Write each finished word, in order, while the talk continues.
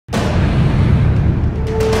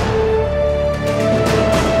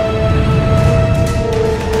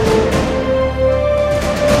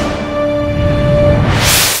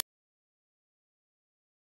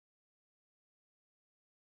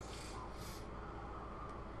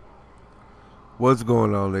What's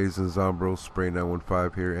going on, ladies and Zombro Spray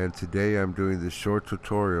 915 here, and today I'm doing this short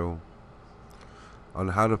tutorial on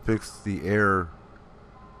how to fix the error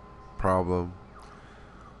problem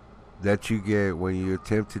that you get when you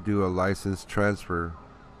attempt to do a license transfer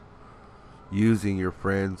using your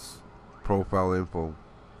friend's profile info.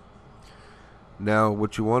 Now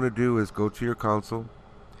what you want to do is go to your console,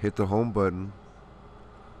 hit the home button,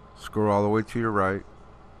 scroll all the way to your right,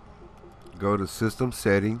 go to system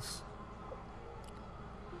settings,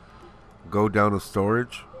 go down to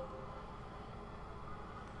storage,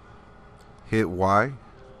 hit Y,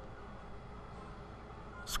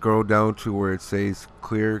 scroll down to where it says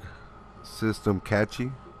clear system cache,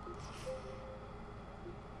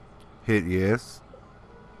 hit yes,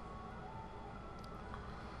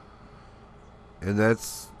 and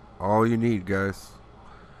that's all you need, guys.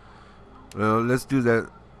 Now let's do that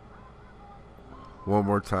one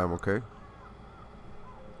more time, okay?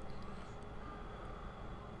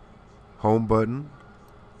 Home button,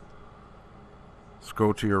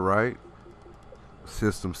 scroll to your right,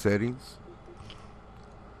 system settings,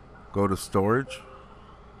 go to storage,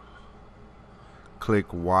 click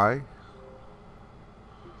Y,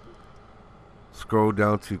 scroll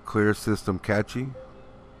down to clear system cache,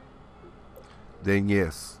 then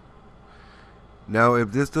yes. Now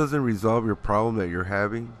if this doesn't resolve your problem that you're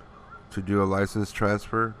having to do a license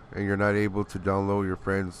transfer and you're not able to download your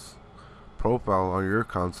friend's profile on your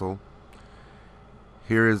console,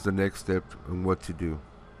 here is the next step on what to do.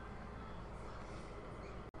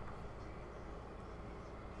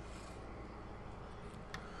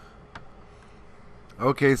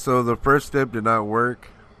 Okay, so the first step did not work.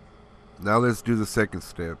 Now let's do the second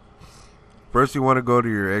step. First you want to go to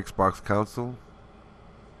your Xbox console,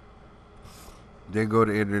 then go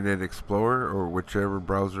to Internet Explorer or whichever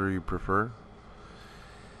browser you prefer.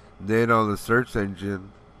 Then on the search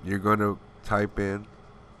engine you're going to type in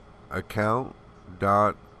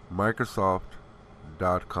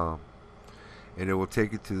account.microsoft.com and it will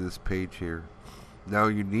take you to this page here. Now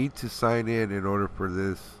you need to sign in order for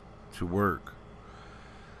this to work.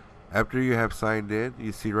 After you have signed in,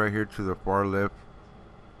 you see right here to the far left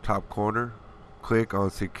top corner, click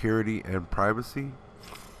on security and privacy.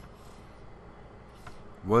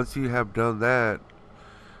 Once you have done that,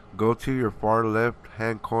 go to your far left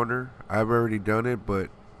hand corner. I've already done it, but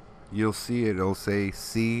you'll see it'll say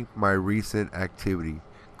see my recent activity.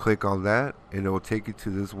 Click on that and it will take you to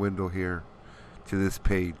this window here, to this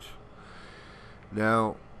page.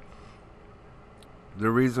 Now the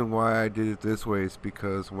reason why I did it this way is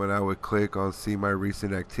because when I would click on see my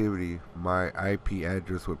recent activity, my IP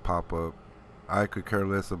address would pop up. I could care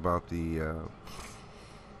less about the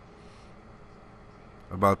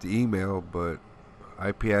email, but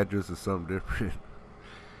IP address is something different.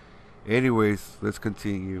 Anyways, let's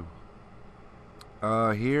continue.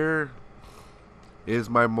 Here is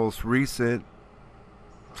my most recent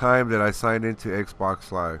time that I signed into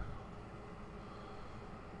Xbox Live.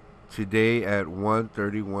 Today at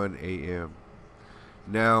 1:31 a.m.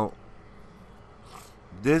 Now,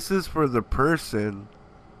 this is for the person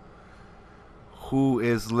who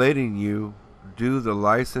is letting you do the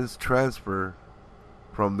license transfer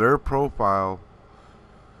from their profile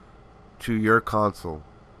to your console.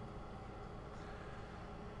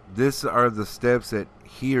 These are the steps that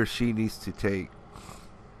he or she needs to take.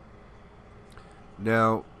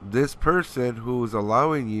 Now, this person who is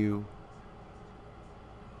allowing you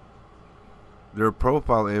their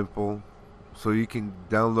profile info so you can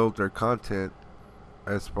download their content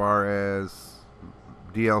as far as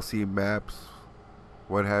DLC maps,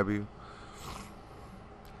 what have you,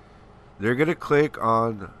 they're gonna click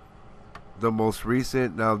on the most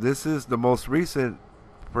recent. Now this is the most recent,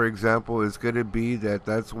 for example, is gonna be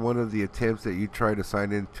that's one of the attempts that you try to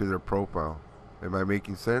sign into their profile. Am I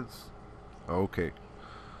making sense? Okay,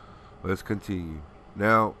 let's continue.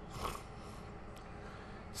 Now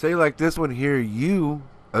say like this one here, you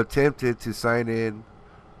attempted to sign in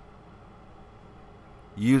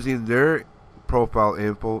using their profile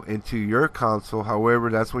info into your console. However,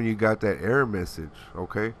 that's when you got that error message.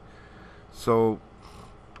 Okay, so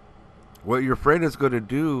what your friend is going to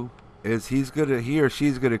do is he or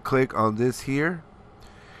she's going to click on this here,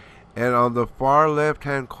 and on the far left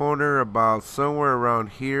hand corner, about somewhere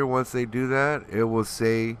around here, once they do that, it will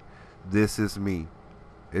say this is me.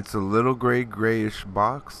 It's a little grayish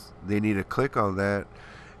box. They need to click on that,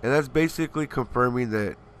 and that's basically confirming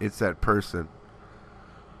that it's that person,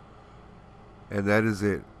 and that is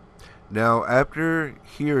it. Now after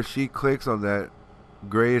he or she clicks on that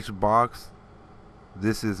grayish box,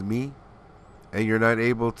 this is me, and you're not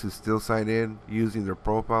able to still sign in using their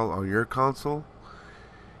profile on your console,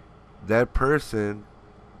 that person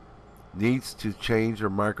needs to change their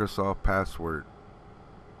Microsoft password,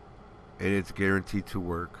 and it's guaranteed to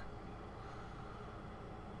work.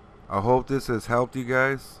 I hope this has helped you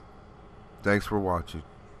guys. Thanks for watching.